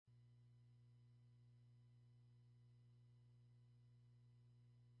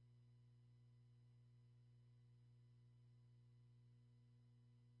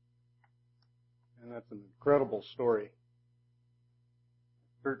That's an incredible story.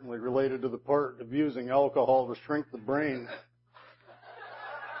 Certainly related to the part of using alcohol to shrink the brain.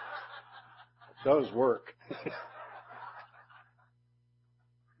 It does work.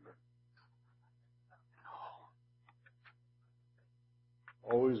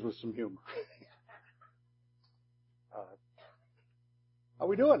 Always with some humor. How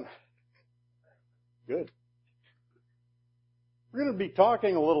we doing? Good. We're going to be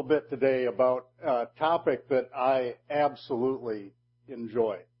talking a little bit today about a topic that I absolutely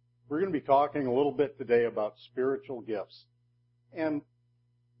enjoy. We're going to be talking a little bit today about spiritual gifts. And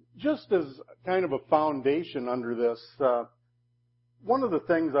just as kind of a foundation under this, one of the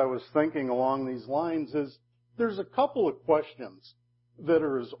things I was thinking along these lines is there's a couple of questions that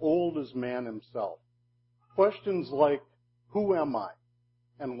are as old as man himself. Questions like, who am I?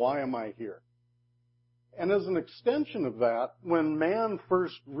 And why am I here? And as an extension of that, when man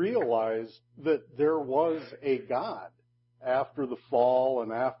first realized that there was a God after the fall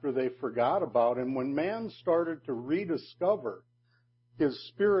and after they forgot about him, when man started to rediscover his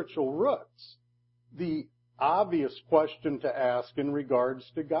spiritual roots, the obvious question to ask in regards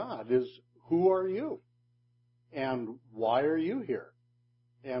to God is, who are you? And why are you here?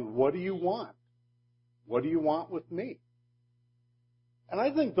 And what do you want? What do you want with me? And I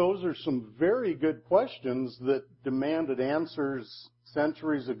think those are some very good questions that demanded answers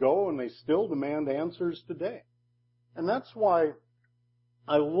centuries ago, and they still demand answers today. And that's why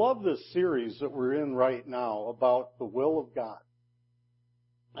I love this series that we're in right now about the will of God.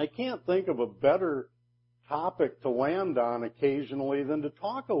 I can't think of a better topic to land on occasionally than to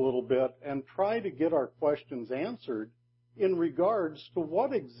talk a little bit and try to get our questions answered in regards to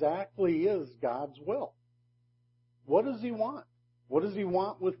what exactly is God's will. What does He want? What does He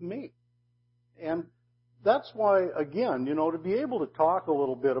want with me? And that's why, again, to be able to talk a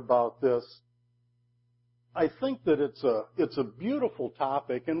little bit about this, I think that it's a beautiful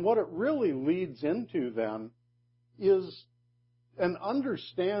topic, and what it really leads into then is an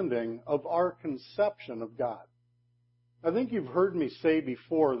understanding of our conception of God. I think you've heard me say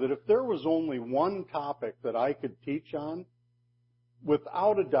before that if there was only one topic that I could teach on,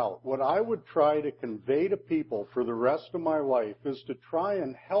 without a doubt, what I would try to convey to people for the rest of my life is to try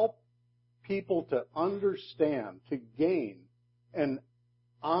and help people to understand, to gain an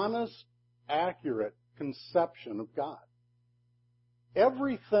honest, accurate conception of God.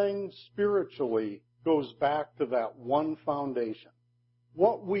 Everything spiritually goes back to that one foundation.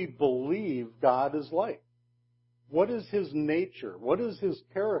 What we believe God is like. What is His nature? What is His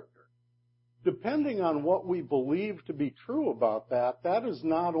character? Depending on what we believe to be true about that, that is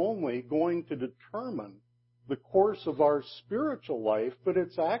not only going to determine the course of our spiritual life, but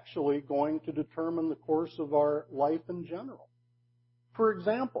it's actually going to determine the course of our life in general. For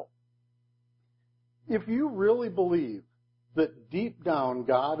example, if you really believe that deep down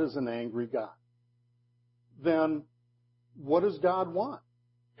God is an angry God, then what does God want?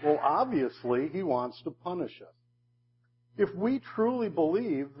 Well, obviously, He wants to punish us. If we truly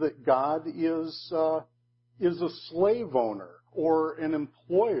believe that God is a slave owner or an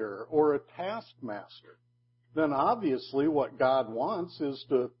employer or a taskmaster, then obviously what God wants is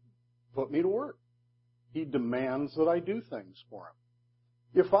to put me to work. He demands that I do things for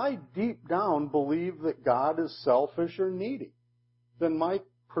Him. If I deep down believe that God is selfish or needy, then my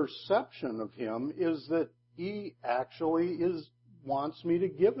perception of Him is that He actually wants me to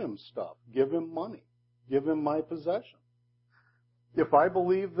give Him stuff, give Him money, give Him my possessions. If I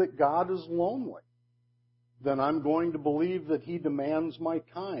believe that God is lonely, then I'm going to believe that He demands my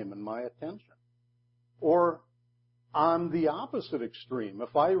time and my attention. Or on the opposite extreme,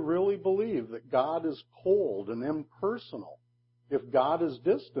 if I really believe that God is cold and impersonal, if God is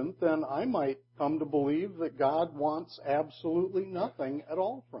distant, then I might come to believe that God wants absolutely nothing at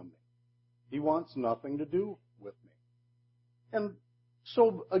all from me. He wants nothing to do with me. And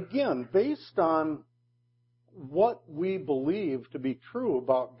so, again, based on what we believe to be true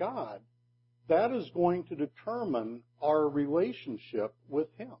about God, that is going to determine our relationship with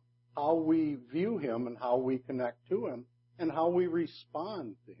Him, how we view Him and how we connect to Him and how we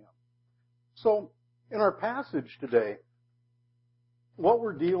respond to Him. So, in our passage today, what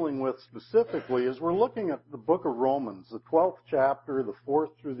we're dealing with specifically is we're looking at the book of Romans, the 12th chapter, the 4th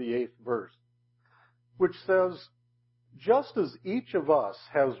through the 8th verse, which says, just as each of us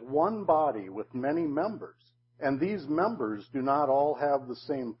has one body with many members, and these members do not all have the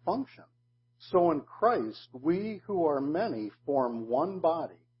same function, so in Christ we who are many form one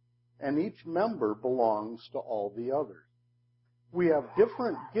body, and each member belongs to all the others. We have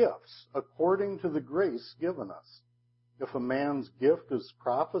different gifts according to the grace given us. If a man's gift is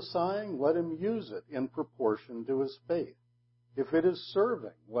prophesying, let him use it in proportion to his faith. If it is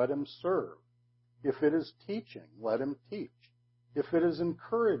serving, let him serve. If it is teaching, let him teach. If it is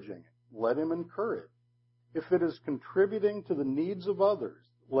encouraging, let him encourage. If it is contributing to the needs of others,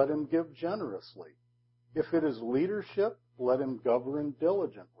 let him give generously. If it is leadership, let him govern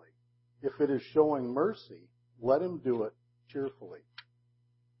diligently. If it is showing mercy, let him do it cheerfully.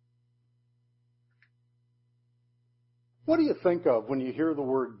 What do you think of when you hear the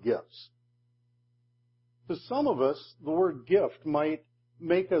word gifts? To some of us, the word gift might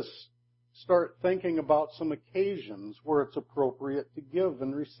make us start thinking about some occasions where it's appropriate to give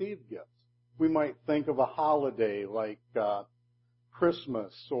and receive gifts. We might think of a holiday like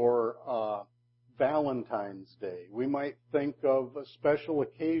Christmas or Valentine's Day. We might think of a special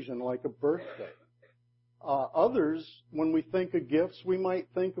occasion like a birthday. Others, when we think of gifts, we might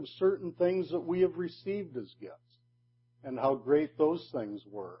think of certain things that we have received as gifts and how great those things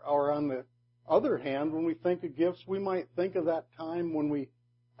were. Or on the other hand, when we think of gifts, we might think of that time when we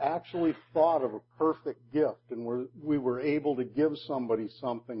actually thought of a perfect gift and we were able to give somebody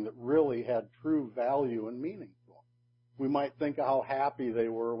something that really had true value and meaning to them. We might think of how happy they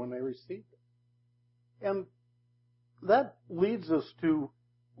were when they received it. And that leads us to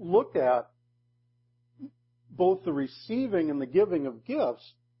look at both the receiving and the giving of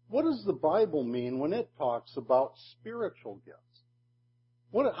gifts. What does the Bible mean when it talks about spiritual gifts?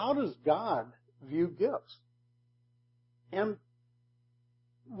 How does God view gifts? And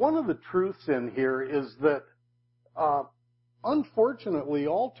one of the truths in here is that, unfortunately,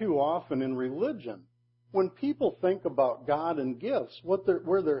 all too often in religion, when people think about God and gifts,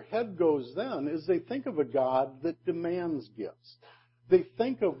 where their head goes then is they think of a God that demands gifts. They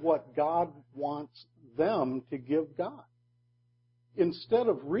think of what God wants them to give God, instead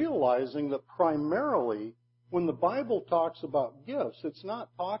of realizing that primarily when the Bible talks about gifts, it's not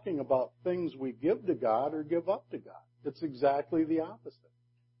talking about things we give to God or give up to God. It's exactly the opposite.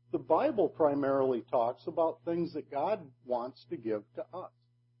 The Bible primarily talks about things that God wants to give to us.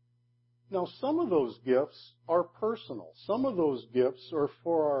 Now, some of those gifts are personal. Some of those gifts are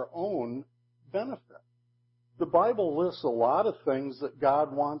for our own benefit. The Bible lists a lot of things that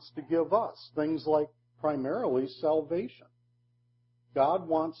God wants to give us, things like primarily salvation. God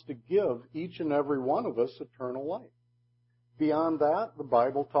wants to give each and every one of us eternal life. Beyond that, the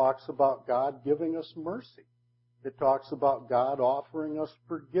Bible talks about God giving us mercy. It talks about God offering us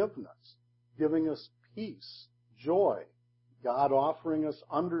forgiveness, giving us peace, joy, God offering us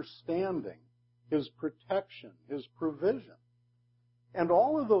understanding, His protection, His provision. And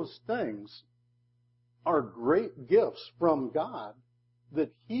all of those things are great gifts from God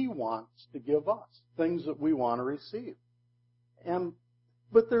that He wants to give us, things that we want to receive.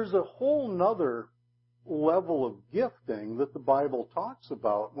 But there's a whole nother level of gifting that the Bible talks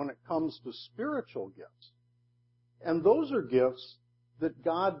about when it comes to spiritual gifts. And those are gifts that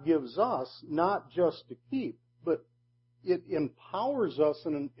God gives us not just to keep, but it empowers us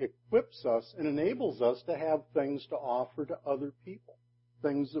and equips us and enables us to have things to offer to other people,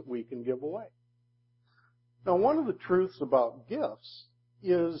 things that we can give away. Now, one of the truths about gifts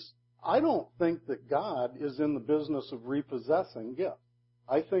is I don't think that God is in the business of repossessing gifts.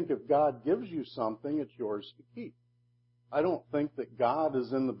 I think if God gives you something, it's yours to keep. I don't think that God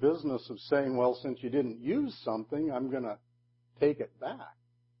is in the business of saying, well, since you didn't use something, I'm going to take it back.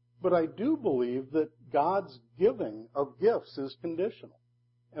 But I do believe that God's giving of gifts is conditional.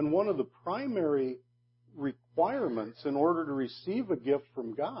 And one of the primary requirements in order to receive a gift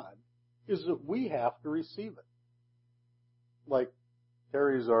from God is that we have to receive it. Like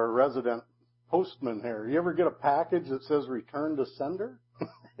Terry's our resident postman here. You ever get a package that says return to sender?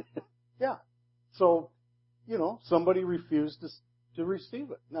 Yeah. So, somebody refused to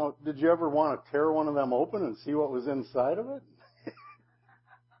receive it. Now, did you ever want to tear one of them open and see what was inside of it?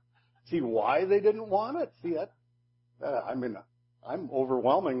 See why they didn't want it? See that? I'm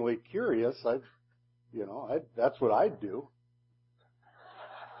overwhelmingly curious. That's what I'd do.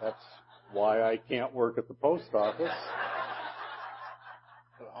 That's why I can't work at the post office.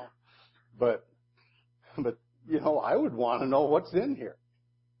 But I would want to know what's in here.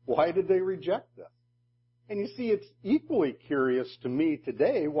 Why did they reject this? And you see, it's equally curious to me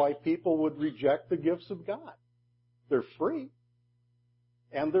today why people would reject the gifts of God. They're free,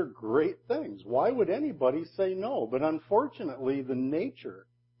 and they're great things. Why would anybody say no? But unfortunately, the nature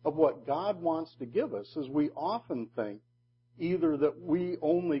of what God wants to give us is we often think either that we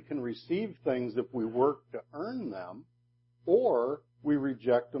only can receive things if we work to earn them, or we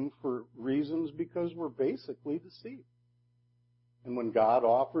reject them for reasons because we're basically deceived. And when God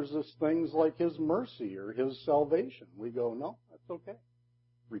offers us things like His mercy or His salvation, we go, no, that's okay.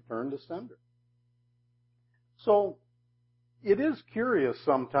 Return to sender. So it is curious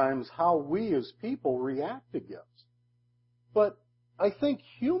sometimes how we as people react to gifts. But I think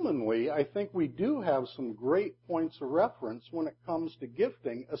humanly, we do have some great points of reference when it comes to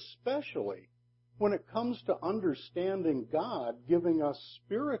gifting, especially when it comes to understanding God giving us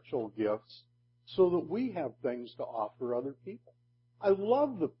spiritual gifts so that we have things to offer other people. I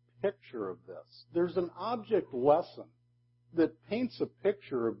love the picture of this. There's an object lesson that paints a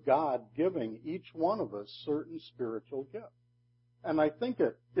picture of God giving each one of us certain spiritual gifts. And I think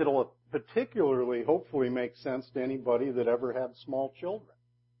it'll particularly, hopefully, make sense to anybody that ever had small children.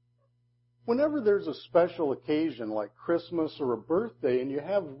 Whenever there's a special occasion like Christmas or a birthday and you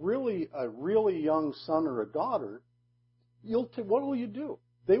have a really young son or a daughter, what will you do?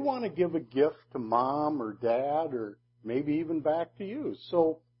 They want to give a gift to mom or dad or maybe even back to you.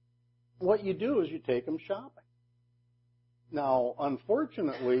 So what you do is you take them shopping. Now,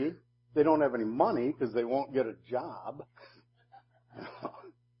 unfortunately, they don't have any money because they won't get a job.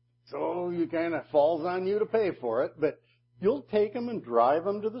 So you kind of falls on you to pay for it. But you'll take them and drive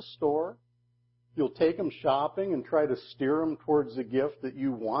them to the store. You'll take them shopping and try to steer them towards the gift that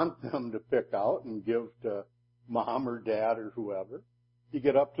you want them to pick out and give to mom or dad or whoever. You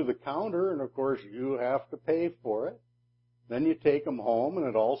get up to the counter, and of course you have to pay for it. Then you take them home, and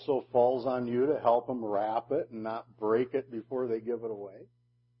it also falls on you to help them wrap it and not break it before they give it away.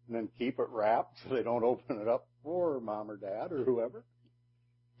 And then keep it wrapped so they don't open it up for mom or dad or whoever.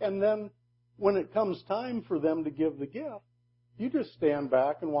 And then when it comes time for them to give the gift, you just stand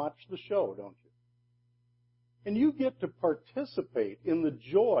back and watch the show, don't you? And you get to participate in the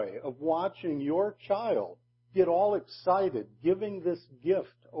joy of watching your child get all excited giving this gift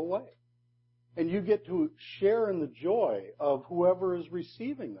away. And you get to share in the joy of whoever is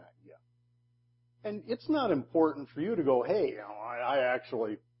receiving that gift. And it's not important for you to go, hey, I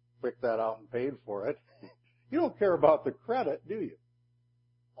actually picked that out and paid for it. You don't care about the credit, do you?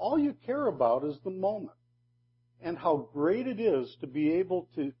 All you care about is the moment and how great it is to be able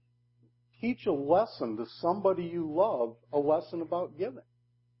to teach a lesson to somebody you love, a lesson about giving,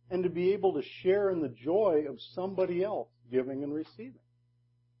 and to be able to share in the joy of somebody else giving and receiving.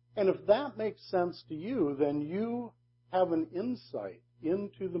 And if that makes sense to you, then you have an insight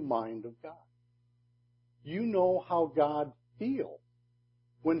into the mind of God. You know how God feels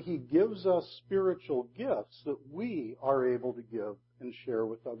when He gives us spiritual gifts that we are able to give and share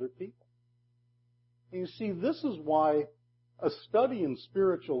with other people. And you see, this is why a study in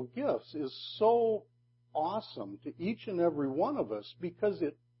spiritual gifts is so awesome to each and every one of us, because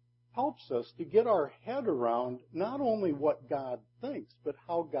it helps us to get our head around not only what God thinks, but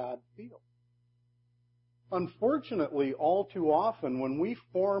how God feels. Unfortunately, all too often, when we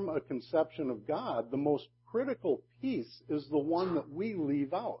form a conception of God, the most critical piece is the one that we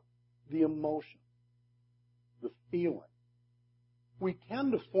leave out, the emotion, the feeling. We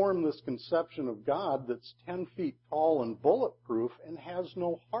tend to form this conception of God that's 10 feet tall and bulletproof and has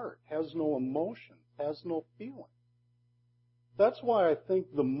no heart, has no emotion, has no feeling. That's why I think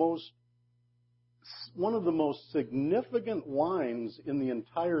one of the most significant lines in the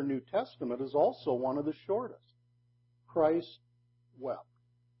entire New Testament is also one of the shortest. Christ wept.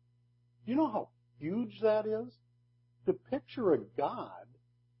 Do you know how huge that is? To picture a God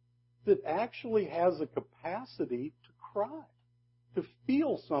that actually has a capacity to cry, to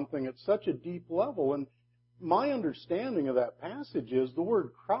feel something at such a deep level. And my understanding of that passage is the word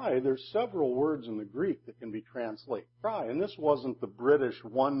cry, there's several words in the Greek that can be translated cry. And this wasn't the British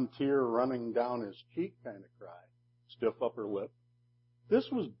one tear running down his cheek kind of cry, stiff upper lip. This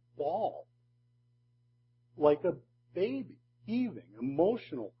was bawl, like a baby, heaving,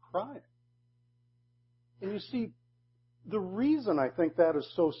 emotional crying. And you see, the reason I think that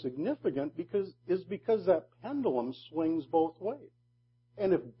is so significant is because that pendulum swings both ways.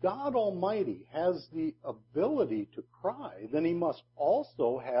 And if God Almighty has the ability to cry, then He must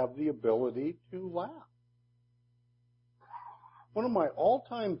also have the ability to laugh. One of my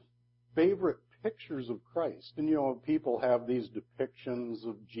all-time favorite pictures of Christ, and people have these depictions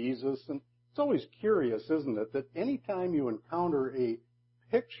of Jesus, and it's always curious, isn't it, that anytime you encounter a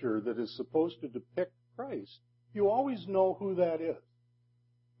picture that is supposed to depict Christ, you always know who that is.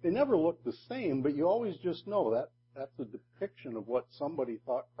 They never look the same, but you always just know that that's a depiction of what somebody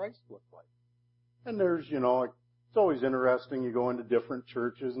thought Christ looked like. And there's, it's always interesting. You go into different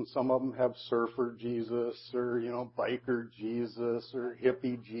churches, and some of them have surfer Jesus or, biker Jesus or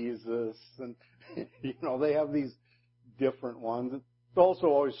hippie Jesus. And, they have these different ones. It also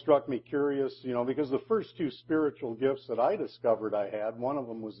always struck me curious, because the first two spiritual gifts that I discovered I had, one of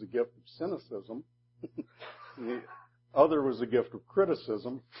them was the gift of cynicism. The other was the gift of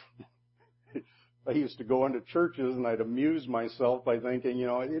criticism. I used to go into churches and I'd amuse myself by thinking,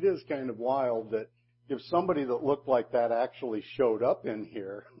 it is kind of wild that if somebody that looked like that actually showed up in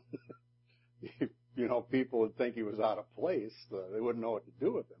here, people would think he was out of place. They wouldn't know what to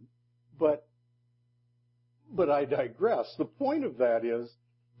do with him. But I digress. The point of that is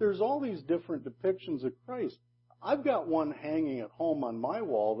there's all these different depictions of Christ. I've got one hanging at home on my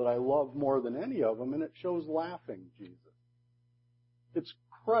wall that I love more than any of them, and it shows laughing Jesus. It's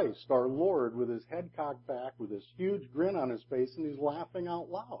Christ, our Lord, with his head cocked back, with this huge grin on his face, and he's laughing out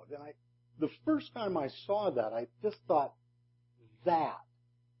loud. And the first time I saw that, I just thought, that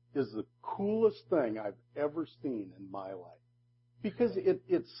is the coolest thing I've ever seen in my life. Because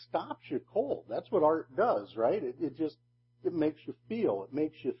it stops you cold. That's what art does, right? It makes you feel. It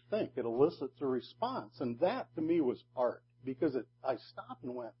makes you think. It elicits a response. And that, to me, was art. Because I stopped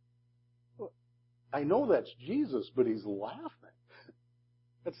and went, well, I know that's Jesus, but he's laughing.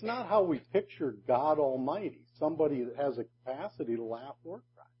 That's not how we picture God Almighty, somebody that has a capacity to laugh or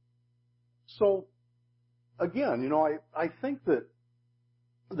cry. So, again, I think that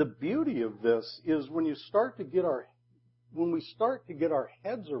the beauty of this is when we start to get our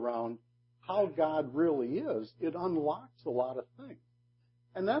heads around how God really is, it unlocks a lot of things.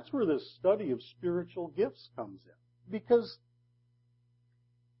 And that's where this study of spiritual gifts comes in. Because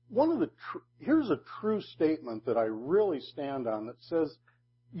here's a true statement that I really stand on that says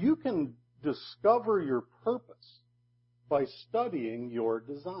you can discover your purpose by studying your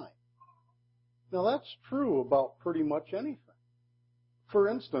design. Now that's true about pretty much anything. For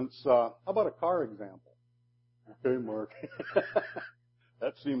instance, how about a car example? Okay, Mark.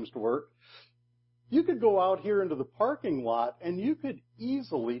 That seems to work. You could go out here into the parking lot and you could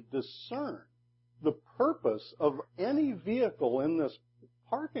easily discern the purpose of any vehicle in this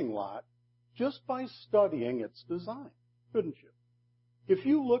parking lot just by studying its design, couldn't you? If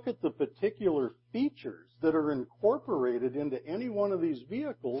you look at the particular features that are incorporated into any one of these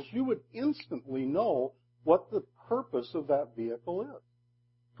vehicles, you would instantly know what the purpose of that vehicle is.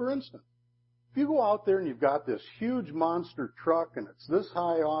 For instance, if you go out there and you've got this huge monster truck and it's this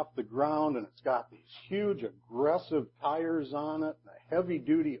high off the ground and it's got these huge aggressive tires on it and a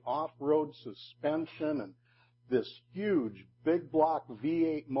heavy-duty off-road suspension and this huge big block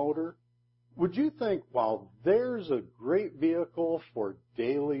V8 motor, would you think, wow, there's a great vehicle for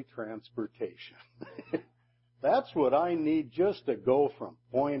daily transportation? That's what I need just to go from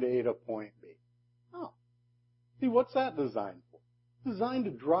point A to point B. Oh, see, what's that designed for? It's designed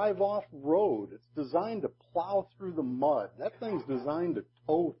to drive off-road. It's designed to plow through the mud. That thing's designed to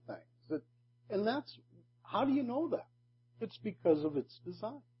tow things. And how do you know that? It's because of its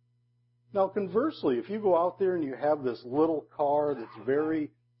design. Now, conversely, if you go out there and you have this little car that's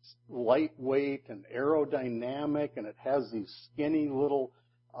very lightweight and aerodynamic and it has these skinny little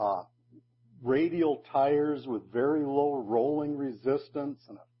radial tires with very low rolling resistance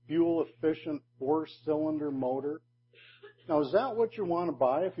and a fuel-efficient 4-cylinder motor, now, is that what you want to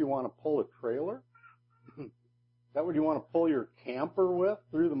buy if you want to pull a trailer? Is that what you want to pull your camper with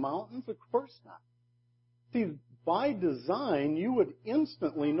through the mountains? Of course not. See, by design, you would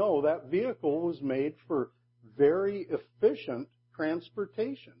instantly know that vehicle was made for very efficient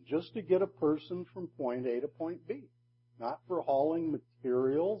transportation, just to get a person from point A to point B, not for hauling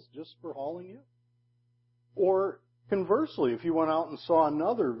materials, just for hauling you. Or conversely, if you went out and saw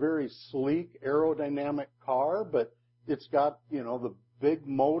another very sleek aerodynamic car, but it's got, the big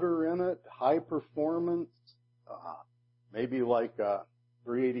motor in it, high performance, maybe like a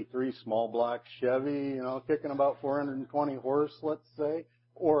 383 small block Chevy, kicking about 420 horse, let's say,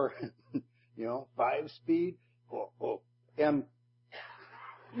 or, 5-speed, and,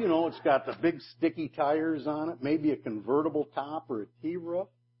 it's got the big sticky tires on it, maybe a convertible top or a T-roof.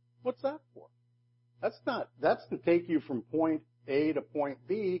 What's that for? That's to take you from point A to point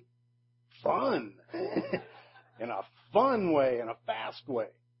B, fun. In a fun way, in a fast way.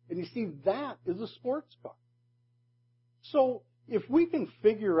 And you see, that is a sports car. So if we can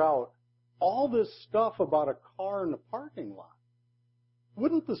figure out all this stuff about a car in the parking lot,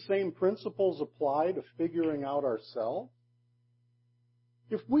 wouldn't the same principles apply to figuring out ourselves?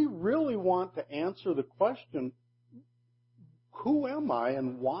 If we really want to answer the question, who am I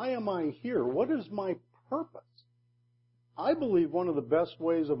and why am I here? What is my purpose? I believe one of the best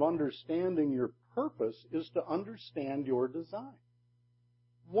ways of understanding your purpose is to understand your design.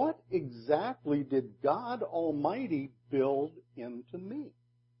 What exactly did God Almighty build into me?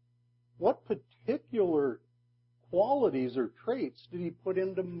 What particular qualities or traits did he put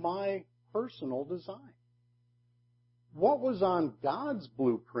into my personal design? What was on God's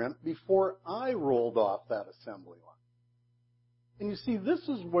blueprint before I rolled off that assembly line? And you see, this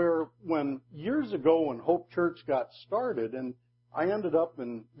is where, when years ago when Hope Church got started, and I ended up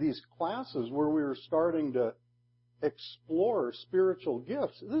in these classes where we were starting to explore spiritual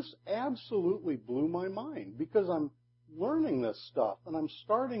gifts, this absolutely blew my mind, because I'm learning this stuff and I'm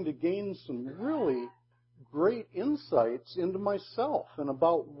starting to gain some really great insights into myself and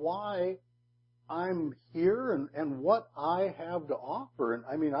about why I'm here and what I have to offer. And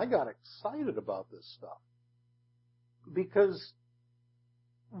I mean, I got excited about this stuff, because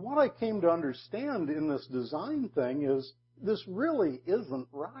what I came to understand in this design thing is this really isn't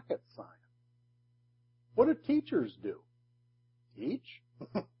rocket science. What do teachers do? Teach?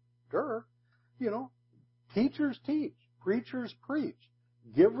 Sure. Teachers teach. Preachers preach.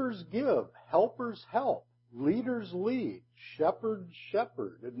 Givers give. Helpers help. Leaders lead. Shepherds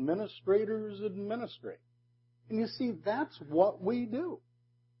shepherd. Administrators administrate. And you see, that's what we do,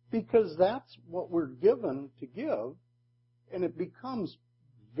 because that's what we're given to give, and it becomes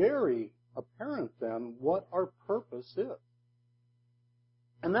very apparent then what our purpose is.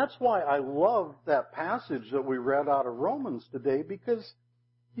 And that's why I love that passage that we read out of Romans today, because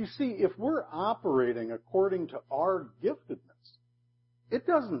you see, if we're operating according to our giftedness, it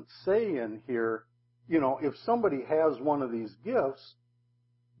doesn't say in here, if somebody has one of these gifts,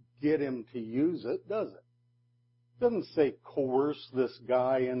 get him to use it, does it? It doesn't say coerce this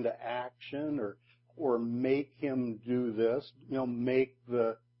guy into action or make him do this, make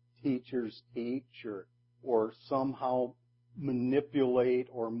the teachers teach or somehow manipulate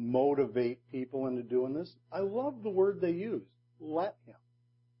or motivate people into doing this. I love the word they use, let him.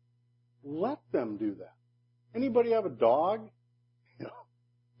 Let them do that. Anybody have a dog?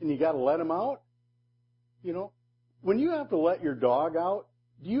 And you got to let him out? When you have to let your dog out,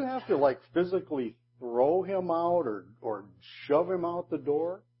 do you have to physically throw him out or shove him out the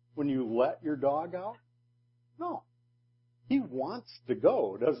door when you let your dog out? No. He wants to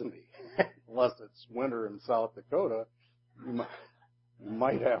go, doesn't he? Unless it's winter in South Dakota, you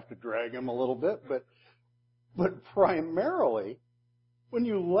might have to drag him a little bit, but primarily, when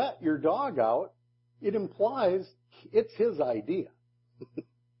you let your dog out, it implies it's his idea.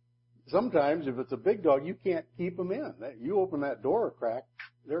 Sometimes, if it's a big dog, you can't keep them in. You open that door a crack,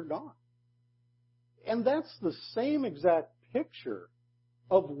 they're gone. And that's the same exact picture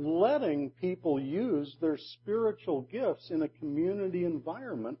of letting people use their spiritual gifts in a community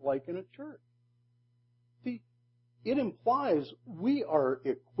environment like in a church. See, it implies we are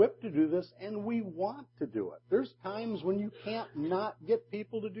equipped to do this and we want to do it. There's times when you can't not get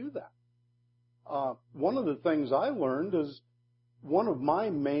people to do that. One of the things I learned is one of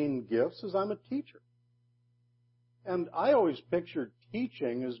my main gifts is I'm a teacher. And I always pictured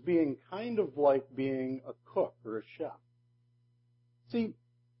teaching as being kind of like being a cook or a chef. See,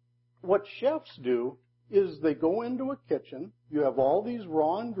 what chefs do is they go into a kitchen, you have all these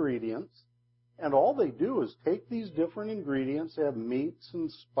raw ingredients, and all they do is take these different ingredients, they have meats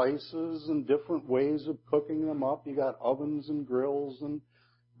and spices and different ways of cooking them up. You got ovens and grills and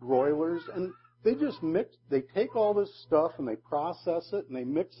broilers, and they just they take all this stuff and they process it and they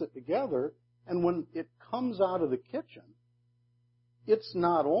mix it together, and when it comes out of the kitchen, it's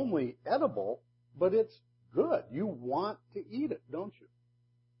not only edible, but it's good. You want to eat it, don't you?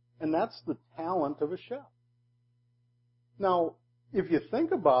 And that's the talent of a chef. Now, if you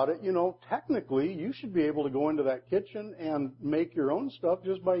think about it, technically you should be able to go into that kitchen and make your own stuff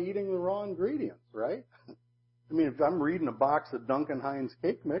just by eating the raw ingredients, right? I mean, if I'm reading a box of Duncan Hines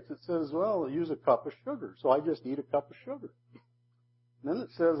cake mix, it says, well, use a cup of sugar. So I just eat a cup of sugar. And then it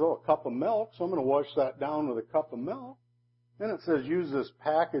says, a cup of milk, so I'm going to wash that down with a cup of milk. Then it says, use this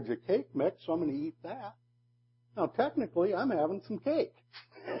package of cake mix, so I'm going to eat that. Now, technically, I'm having some cake.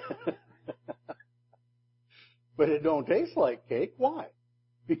 But it don't taste like cake. Why?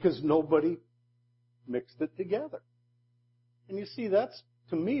 Because nobody mixed it together. And you see, that's,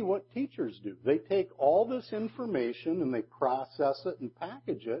 to me, what teachers do. They take all this information and they process it and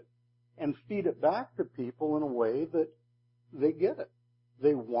package it and feed it back to people in a way that they get it.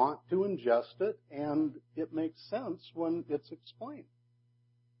 They want to ingest it, and it makes sense when it's explained.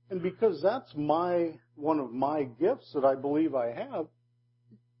 And because that's one of my gifts that I believe I have,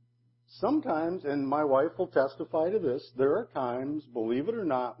 sometimes, and my wife will testify to this, there are times, believe it or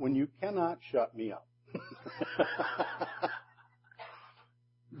not, when you cannot shut me up.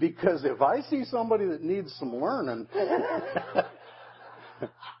 Because if I see somebody that needs some learning,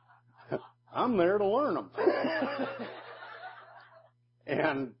 I'm there to learn them.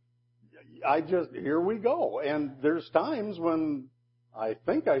 And here we go. And there's times when I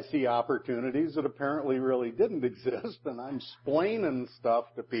think I see opportunities that apparently really didn't exist, and I'm splaining stuff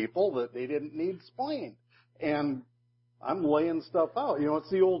to people that they didn't need splained. And I'm laying stuff out. You know,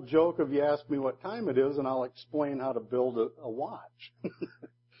 it's the old joke of you ask me what time it is, and I'll explain how to build a watch.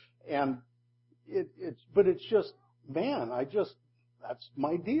 And but it's just, man, that's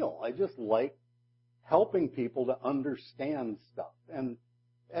my deal. I just like helping people to understand stuff. And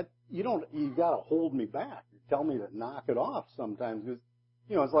you got to hold me back. You tell me to knock it off sometimes. Because,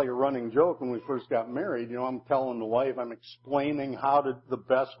 you know, it's like a running joke when we first got married. You know, I'm telling the wife, I'm explaining the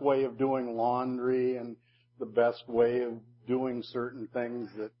best way of doing laundry and the best way of doing certain things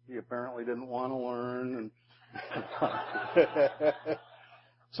that she apparently didn't want to learn. And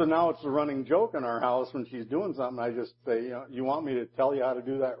so now it's a running joke in our house when she's doing something. I just say, you know, you want me to tell you how to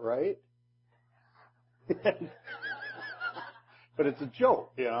do that right? But it's a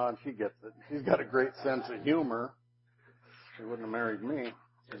joke, you know, and she gets it. She's got a great sense of humor. She wouldn't have married me.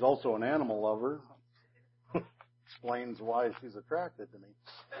 She's also an animal lover. Explains why she's attracted to me.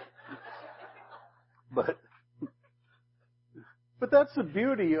 But that's the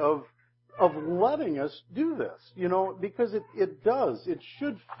beauty of letting us do this, you know, because it does. It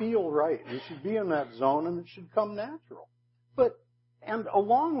should feel right. You should be in that zone, and it should come natural. And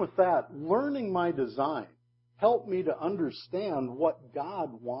along with that, learning my design helped me to understand what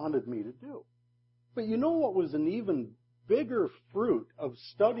God wanted me to do. But you know what was an even bigger fruit of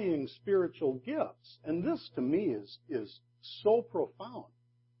studying spiritual gifts? And this to me is so profound.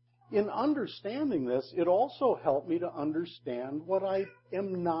 In understanding this, it also helped me to understand what I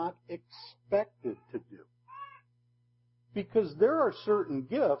am not expected to do. Because there are certain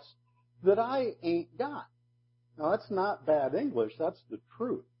gifts that I ain't got. Now, that's not bad English. That's the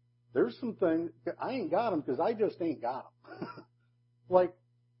truth. There's some things, I ain't got them because I just ain't got them. Like,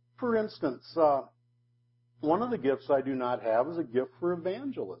 for instance, one of the gifts I do not have is a gift for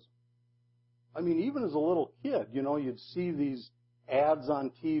evangelism. I mean, even as a little kid, you know, you'd see these ads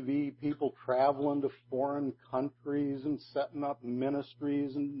on TV, people traveling to foreign countries and setting up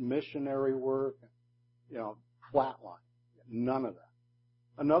ministries and missionary work. You know, flatline. None of that.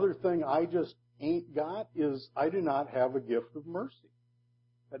 Another thing I just ain't got is I do not have a gift of mercy.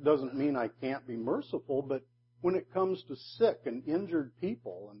 That doesn't mean I can't be merciful, but when it comes to sick and injured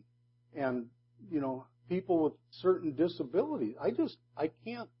people and you know, people with certain disabilities, I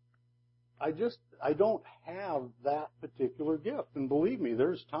don't have that particular gift. And believe me,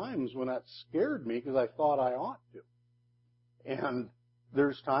 there's times when that scared me because I thought I ought to. And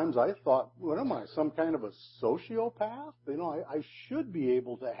there's times I thought, what am I, some kind of a sociopath? You know, I should be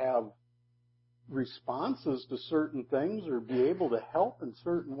able to have responses to certain things or be able to help in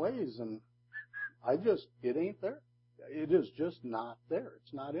certain ways. And it ain't there. It is just not there.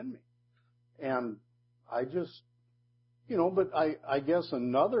 It's not in me. And I just, you know, but I guess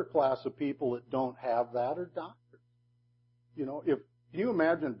another class of people that don't have that are doctors. You know, can you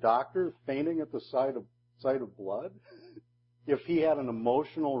imagine a doctor fainting at the sight of blood? If he had an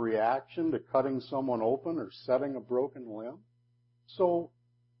emotional reaction to cutting someone open or setting a broken limb? So,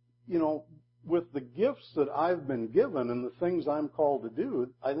 you know, with the gifts that I've been given and the things I'm called to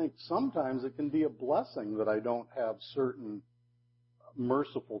do, I think sometimes it can be a blessing that I don't have certain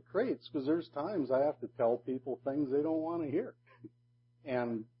merciful traits, because there's times I have to tell people things they don't want to hear.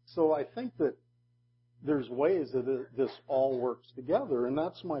 And so I think that there's ways that this all works together, and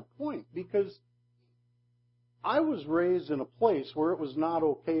that's my point, because I was raised in a place where it was not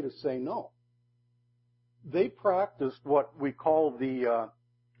okay to say no. They practiced what we call the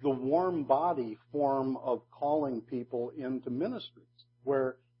warm body form of calling people into ministries,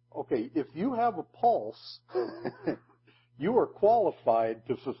 where, okay, if you have a pulse, you are qualified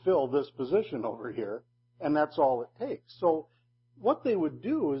to fulfill this position over here, and that's all it takes. So what they would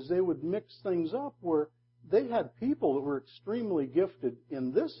do is they would mix things up where they had people that were extremely gifted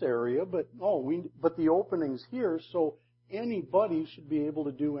in this area, but the opening's here, so anybody should be able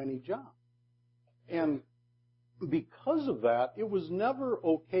to do any job. And because of that, it was never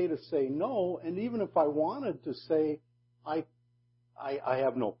okay to say no, and even if I wanted to say, I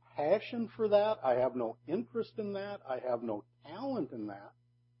have no passion for that, I have no interest in that, I have no talent in that,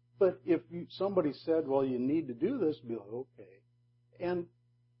 but if somebody said, well, you need to do this, be like, okay. And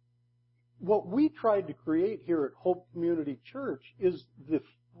what we tried to create here at Hope Community Church is the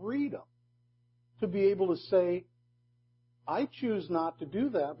freedom to be able to say, I choose not to do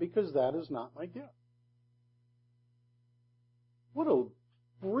that because that is not my gift. What a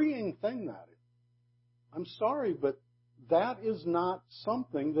freeing thing that is. I'm sorry, but that is not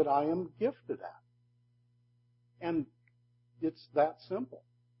something that I am gifted at. And it's that simple.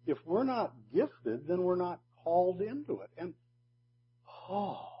 If we're not gifted, then we're not called into it. And,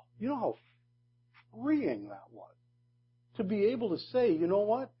 you know how freeing that was. To be able to say, you know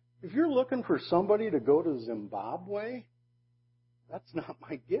what? If you're looking for somebody to go to Zimbabwe, that's not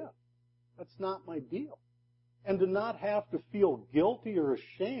my gift. That's not my deal. And to not have to feel guilty or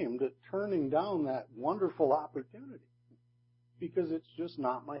ashamed at turning down that wonderful opportunity. Because it's just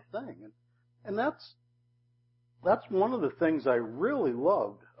not my thing. And that's one of the things I really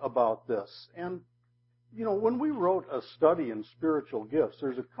loved about this. And, you know, when we wrote a study in spiritual gifts,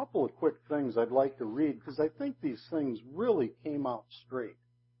 there's a couple of quick things I'd like to read because I think these things really came out straight.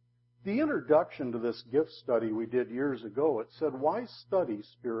 The introduction to this gift study we did years ago, it said, why study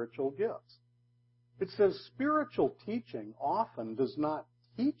spiritual gifts? It says spiritual teaching often does not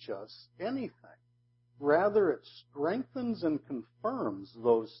teach us anything. Rather, it strengthens and confirms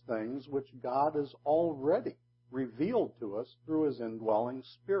those things which God has already revealed to us through His indwelling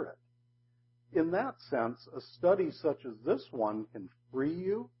Spirit. In that sense, a study such as this one can free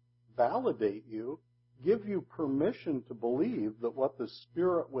you, validate you, give you permission to believe that what the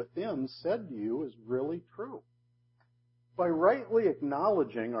Spirit within said to you is really true. By rightly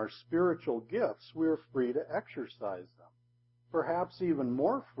acknowledging our spiritual gifts, we are free to exercise them. Perhaps even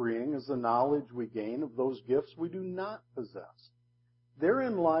more freeing is the knowledge we gain of those gifts we do not possess.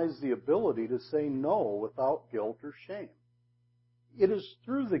 Therein lies the ability to say no without guilt or shame. It is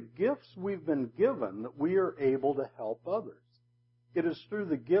through the gifts we've been given that we are able to help others. It is through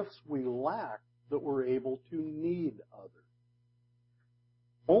the gifts we lack that we're able to need others.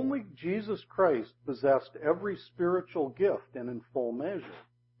 Only Jesus Christ possessed every spiritual gift and in full measure.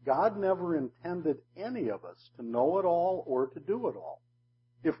 God never intended any of us to know it all or to do it all.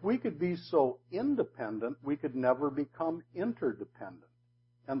 If we could be so independent, we could never become interdependent,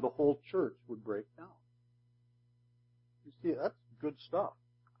 and the whole church would break down. You see, that's good stuff.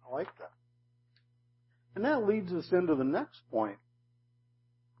 I like that. And that leads us into the next point,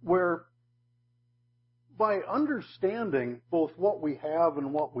 where by understanding both what we have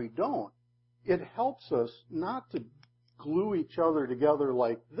and what we don't, it helps us not to glue each other together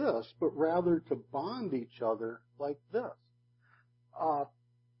like this, but rather to bond each other like this.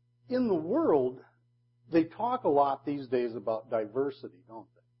 In the world, they talk a lot these days about diversity, don't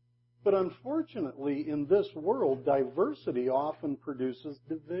they? But unfortunately, in this world, diversity often produces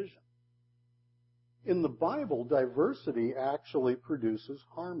division. In the Bible, diversity actually produces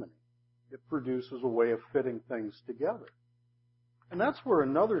harmony. It produces a way of fitting things together. And that's where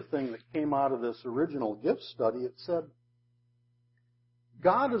another thing that came out of this original gift study, it said,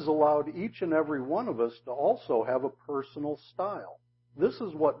 God has allowed each and every one of us to also have a personal style. This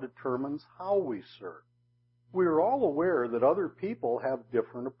is what determines how we serve. We are all aware that other people have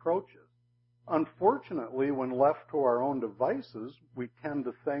different approaches. Unfortunately, when left to our own devices, we tend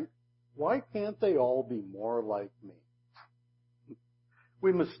to think, why can't they all be more like me?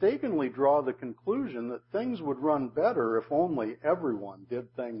 We mistakenly draw the conclusion that things would run better if only everyone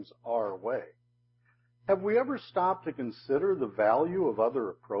did things our way. Have we ever stopped to consider the value of other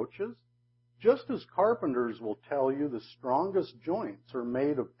approaches? Just as carpenters will tell you the strongest joints are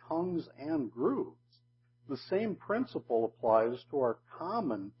made of tongues and grooves, the same principle applies to our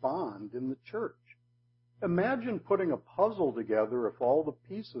common bond in the church. Imagine putting a puzzle together if all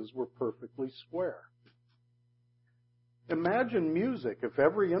the pieces were perfectly square. Imagine music if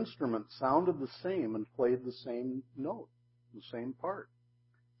every instrument sounded the same and played the same note, the same part.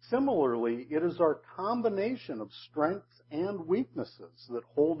 Similarly, it is our combination of strengths and weaknesses that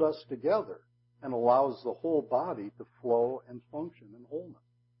hold us together and allows the whole body to flow and function in wholeness.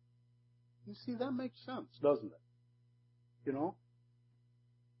 You see, that makes sense, doesn't it? You know?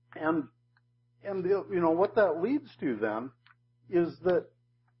 And you know, what that leads to then is that,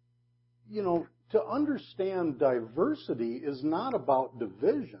 you know, to understand diversity is not about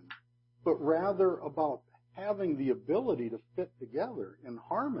division, but rather about having the ability to fit together in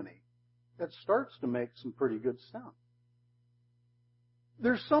harmony. That starts to make some pretty good sense.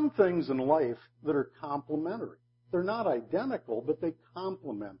 There's some things in life that are complementary. They're not identical, but they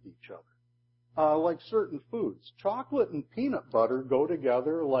complement each other. Like certain foods. Chocolate and peanut butter go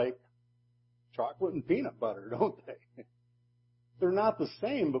together like chocolate and peanut butter, don't they? They're not the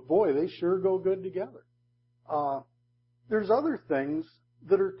same, but boy, they sure go good together. There's other things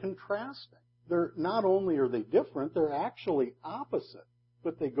that are contrasting. They're not only are they different, they're actually opposite,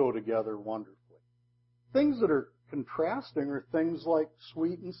 but they go together wonderfully. Things that are contrasting are things like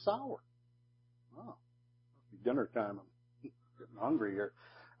sweet and sour. Oh, must be dinner time. I'm getting hungry here.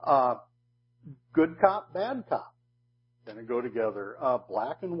 Good cop, bad cop. Kind of go together.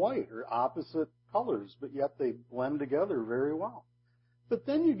 Black and white are opposite colors, but yet they blend together very well. But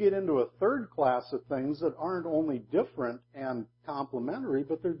then you get into a third class of things that aren't only different and complementary,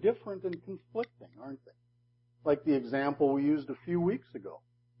 but they're different and conflicting, aren't they? Like the example we used a few weeks ago,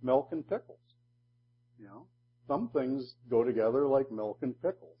 milk and pickles. You know, some things go together like milk and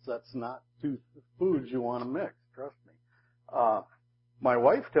pickles. That's not two foods you want to mix, trust me. My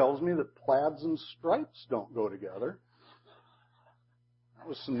wife tells me that plaids and stripes don't go together. That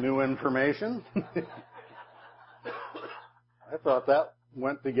was some new information. I thought that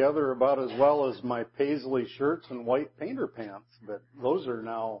went together about as well as my paisley shirts and white painter pants, but those are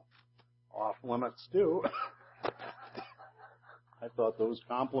now off limits too. I thought those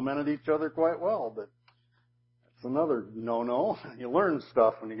complemented each other quite well, but that's another no-no. You learn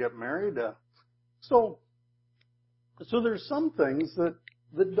stuff when you get married. So there's some things that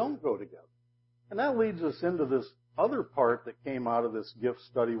don't go together. And that leads us into this other part that came out of this gift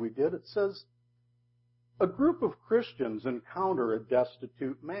study we did. It says, a group of Christians encounter a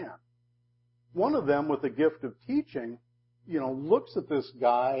destitute man. One of them with a gift of teaching, looks at this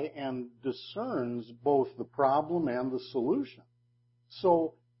guy and discerns both the problem and the solution.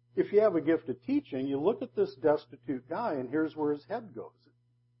 So if you have a gift of teaching, you look at this destitute guy and here's where his head goes.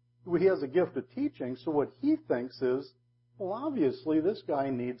 He has a gift of teaching, so what he thinks is, well, obviously this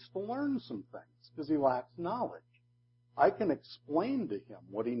guy needs to learn some things because he lacks knowledge. I can explain to him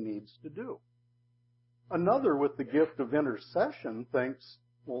what he needs to do. Another with the gift of intercession thinks,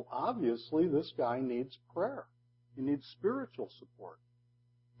 well, obviously this guy needs prayer. He needs spiritual support.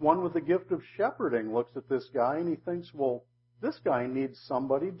 One with the gift of shepherding looks at this guy and he thinks, well, this guy needs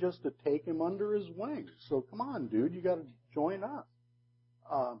somebody just to take him under his wing. So come on, dude, you got to join us.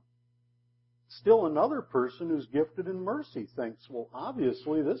 Still another person who's gifted in mercy thinks, well,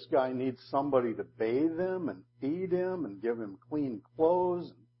 obviously this guy needs somebody to bathe him and feed him and give him clean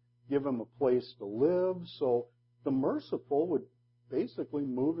clothes and give him a place to live. So the merciful would basically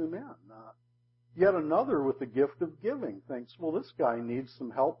move him in. Yet another with the gift of giving thinks, well, this guy needs some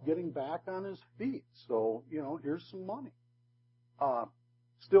help getting back on his feet. So, here's some money.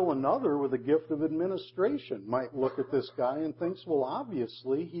 Still another with a gift of administration might look at this guy and thinks, well,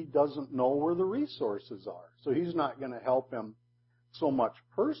 obviously he doesn't know where the resources are. So he's not going to help him so much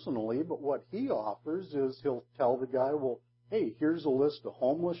personally, but what he offers is he'll tell the guy, well, hey, here's a list of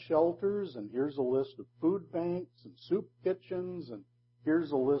homeless shelters, and here's a list of food banks and soup kitchens, and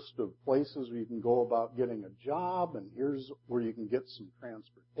here's a list of places where you can go about getting a job, and here's where you can get some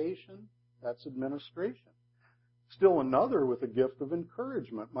transportation. That's administration. Still another with a gift of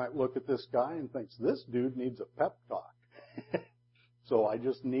encouragement might look at this guy and thinks, this dude needs a pep talk. So I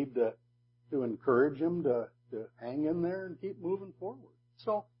just need to encourage him to hang in there and keep moving forward.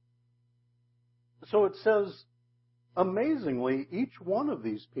 So it says, amazingly, each one of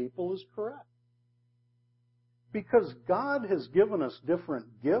these people is correct. Because God has given us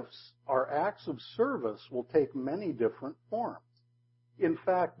different gifts, our acts of service will take many different forms. In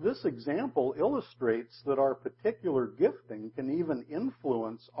fact, this example illustrates that our particular gifting can even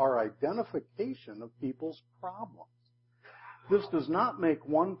influence our identification of people's problems. This does not make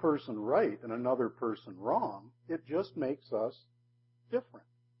one person right and another person wrong. It just makes us different.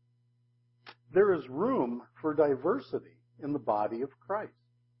 There is room for diversity in the body of Christ.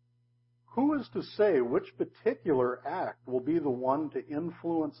 Who is to say which particular act will be the one to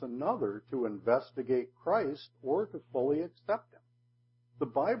influence another to investigate Christ or to fully accept him? The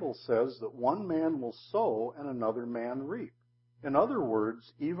Bible says that one man will sow and another man reap. In other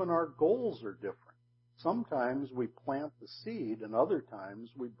words, even our goals are different. Sometimes we plant the seed and other times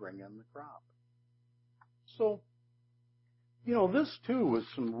we bring in the crop. So, this too was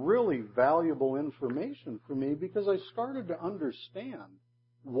some really valuable information for me because I started to understand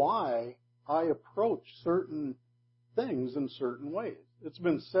why I approach certain things in certain ways. It's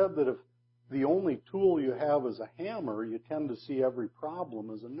been said that if the only tool you have is a hammer, you tend to see every problem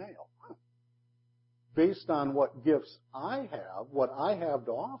as a nail. Based on what gifts I have, what I have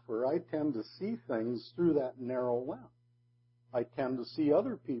to offer, I tend to see things through that narrow lens. I tend to see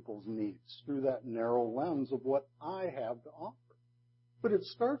other people's needs through that narrow lens of what I have to offer. But it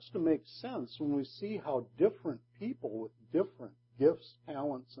starts to make sense when we see how different people with different gifts,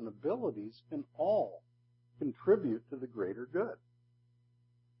 talents, and abilities can all contribute to the greater good.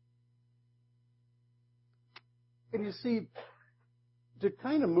 And you see, to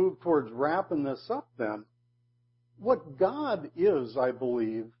kind of move towards wrapping this up then, what God is, I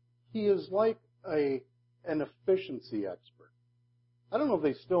believe, he is like an efficiency expert. I don't know if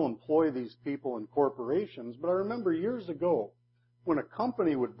they still employ these people in corporations, but I remember years ago when a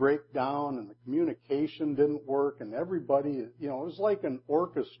company would break down and the communication didn't work and everybody, it was like an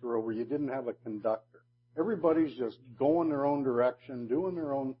orchestra where you didn't have a conductor. Everybody's just going their own direction, doing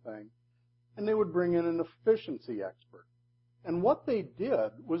their own thing. And they would bring in an efficiency expert. And what they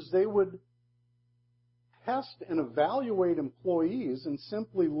did was they would test and evaluate employees and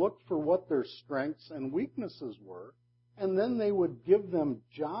simply look for what their strengths and weaknesses were, and then they would give them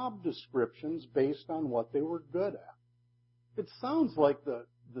job descriptions based on what they were good at. It sounds like the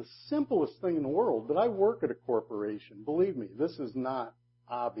simplest thing in the world, but I work at a corporation. Believe me, this is not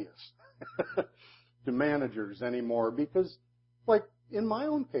obvious to managers anymore because, like in my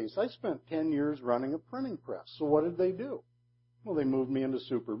own case, I spent 10 years running a printing press. So what did they do? Well, they moved me into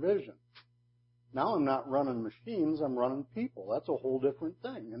supervision. Now I'm not running machines, I'm running people. That's a whole different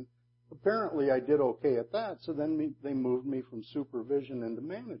thing. And apparently I did okay at that, so then they moved me from supervision into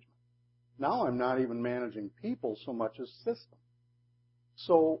management. Now I'm not even managing people so much as systems.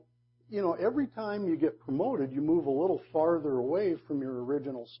 So, every time you get promoted, you move a little farther away from your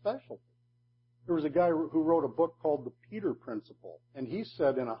original specialty. There was a guy who wrote a book called The Peter Principle, and he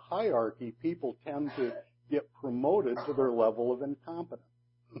said in a hierarchy, people tend to get promoted to their level of incompetence.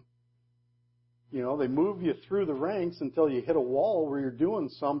 They move you through the ranks until you hit a wall where you're doing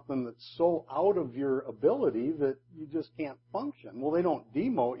something that's so out of your ability that you just can't function. Well, they don't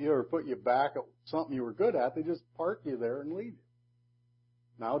demote you or put you back at something you were good at. They just park you there and leave you.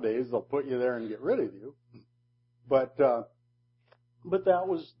 Nowadays, they'll put you there and get rid of you. But that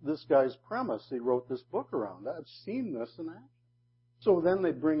was this guy's premise. He wrote this book around. I've seen this in action. So then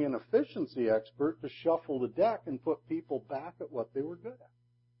they bring in an efficiency expert to shuffle the deck and put people back at what they were good at.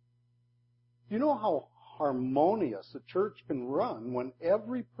 Do you know how harmonious a church can run when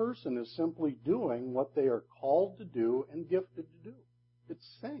every person is simply doing what they are called to do and gifted to do? It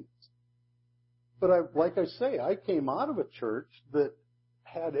sinks. But like I say, I came out of a church that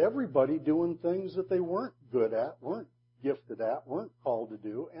had everybody doing things that they weren't good at, weren't gifted at, weren't called to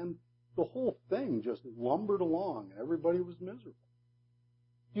do, and the whole thing just lumbered along, and everybody was miserable.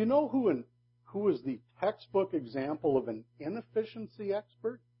 Do you know who is the textbook example of an inefficiency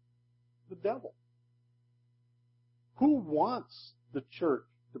expert? The devil. Who wants the church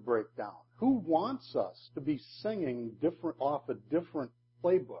to break down? Who wants us to be singing off a different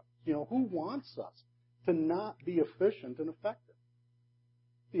playbook? Who wants us to not be efficient and effective?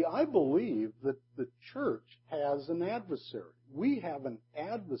 See, I believe that the church has an adversary. We have an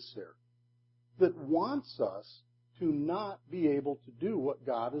adversary that wants us to not be able to do what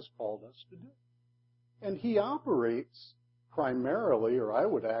God has called us to do. And he operates primarily, or I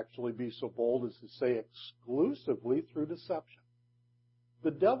would actually be so bold as to say exclusively, through deception.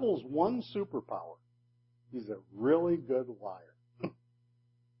 The devil's one superpower. He's a really good liar.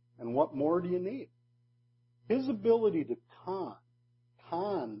 And what more do you need? His ability to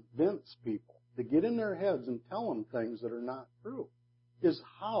convince people, to get in their heads and tell them things that are not true, is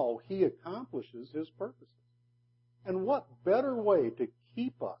how he accomplishes his purposes. And what better way to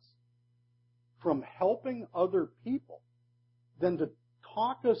keep us from helping other people than to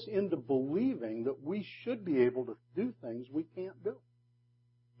talk us into believing that we should be able to do things we can't do.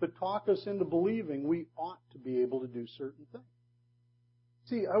 To talk us into believing we ought to be able to do certain things.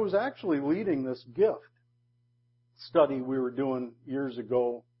 See, I was actually leading this gift study we were doing years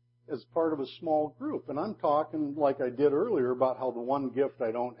ago as part of a small group. And I'm talking, like I did earlier, about how the one gift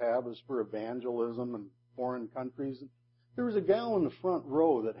I don't have is for evangelism in foreign countries. And there was a gal in the front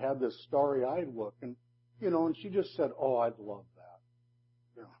row that had this starry-eyed look, and she just said, "Oh, I'd love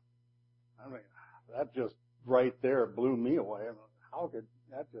that." I mean, that just right there blew me away. I mean, how could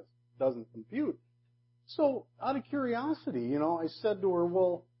that just doesn't compute? So out of curiosity, I said to her,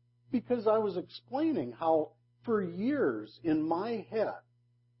 well, because I was explaining how for years in my head,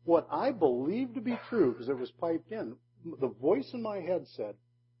 what I believed to be true, because it was piped in, the voice in my head said,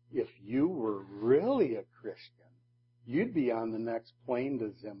 if you were really a Christian, you'd be on the next plane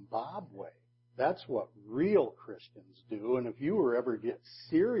to Zimbabwe. That's what real Christians do. And if you were ever get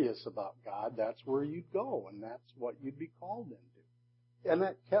serious about God, that's where you'd go, and that's what you'd be called into. And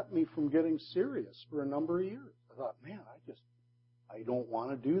that kept me from getting serious for a number of years. I thought, man, I don't want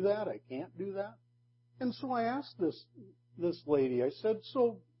to do that. I can't do that. And so I asked this lady, I said,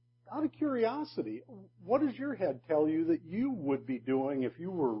 so out of curiosity, what does your head tell you that you would be doing if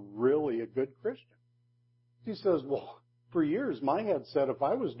you were really a good Christian? She says, well, for years my head said if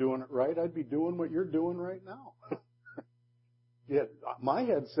I was doing it right, I'd be doing what you're doing right now. Yet my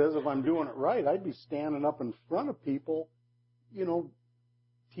head says if I'm doing it right, I'd be standing up in front of people,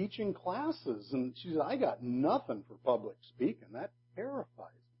 teaching classes. And she said, I got nothing for public speaking. That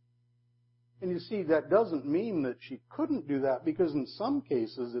terrifies me. And you see, that doesn't mean that she couldn't do that, because in some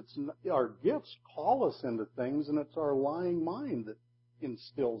cases, our gifts call us into things, and it's our lying mind that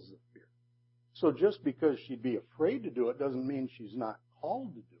instills the fear. So just because she'd be afraid to do it doesn't mean she's not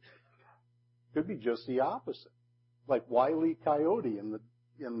called to do it. Could be just the opposite. Like Wile E. Coyote in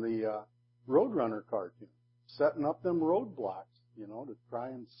the Roadrunner cartoon, setting up them roadblocks, to try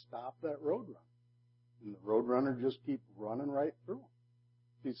and stop that roadrunner. And the roadrunner just keeps running right through them.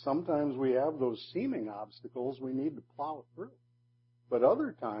 See, sometimes we have those seeming obstacles we need to plow through. But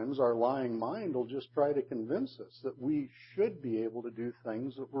other times our lying mind will just try to convince us that we should be able to do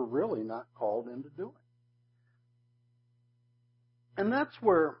things that we're really not called into doing. And that's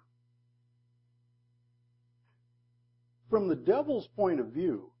where, from the devil's point of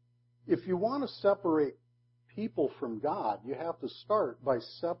view, if you want to separate people from God, you have to start by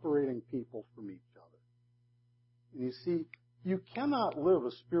separating people from each other. And you see, you cannot live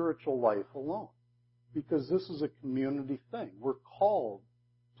a spiritual life alone, because this is a community thing. We're called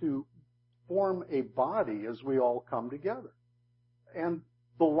to form a body as we all come together. And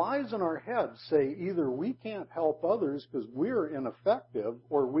the lies in our head say either we can't help others because we're ineffective,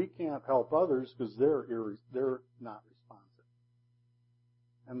 or we can't help others because they're not responsive.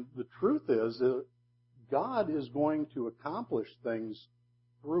 And the truth is that God is going to accomplish things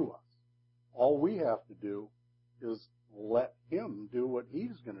through us. All we have to do is let Him do what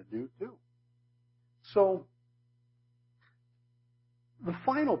He's going to do too. So, the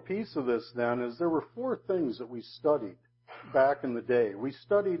final piece of this then is there were 4 things that we studied back in the day. We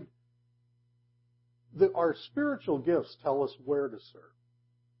studied that our spiritual gifts tell us where to serve.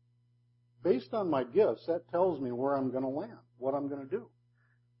 Based on my gifts, that tells me where I'm going to land, what I'm going to do.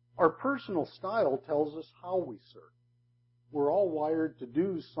 Our personal style tells us how we serve. We're all wired to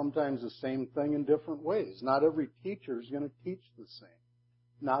do sometimes the same thing in different ways. Not every teacher is going to teach the same.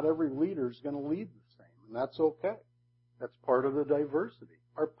 Not every leader is going to lead the same, and that's okay. That's part of the diversity.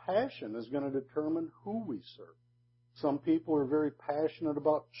 Our passion is going to determine who we serve. Some people are very passionate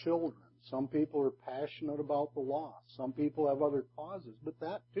about children. Some people are passionate about the lost. Some people have other causes, but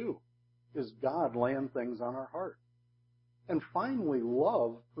that too is God laying things on our heart. And finally,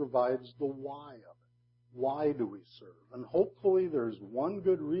 love provides the why of it. Why do we serve? And hopefully there's one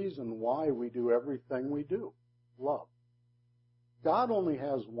good reason why we do everything we do. Love. God only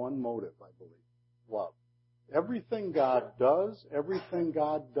has one motive, I believe. Love. Everything God does, everything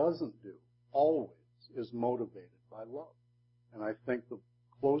God doesn't do, always is motivated by love. And I think the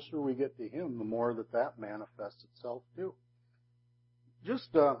closer we get to Him, the more that manifests itself too. Just,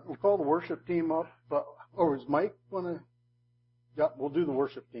 we'll call the worship team up. Or is Mike going to? Yeah, we'll do the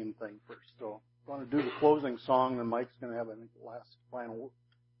worship team thing first. So I want to do the closing song, and Mike's going to have, I think, the last final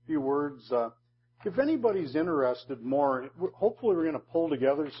few words. If anybody's interested more, hopefully we're going to pull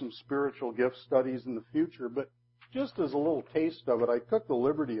together some spiritual gift studies in the future, but just as a little taste of it, I took the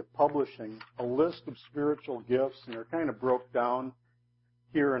liberty of publishing a list of spiritual gifts, and they're kind of broke down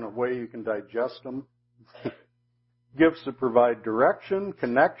here in a way you can digest them. Gifts that provide direction,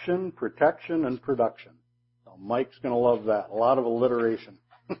 connection, protection, and production. So Mike's going to love that. A lot of alliteration.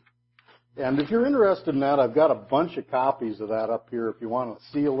 And if you're interested in that, I've got a bunch of copies of that up here if you want to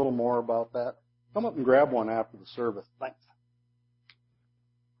see a little more about that. Come up and grab one after the service. Thanks.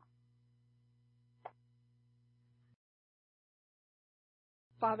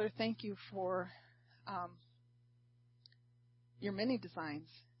 Father, thank you for your many designs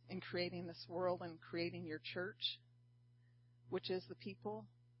in creating this world and creating your church, which is the people.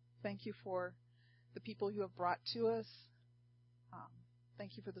 Thank you for the people you have brought to us.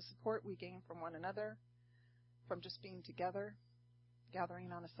 Thank you for the support we gain from one another, from just being together,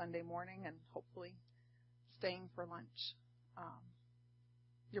 gathering on a Sunday morning, and hopefully staying for lunch.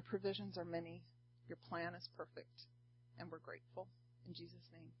 Your provisions are many. Your plan is perfect, and we're grateful. In Jesus'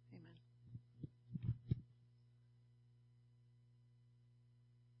 name, amen.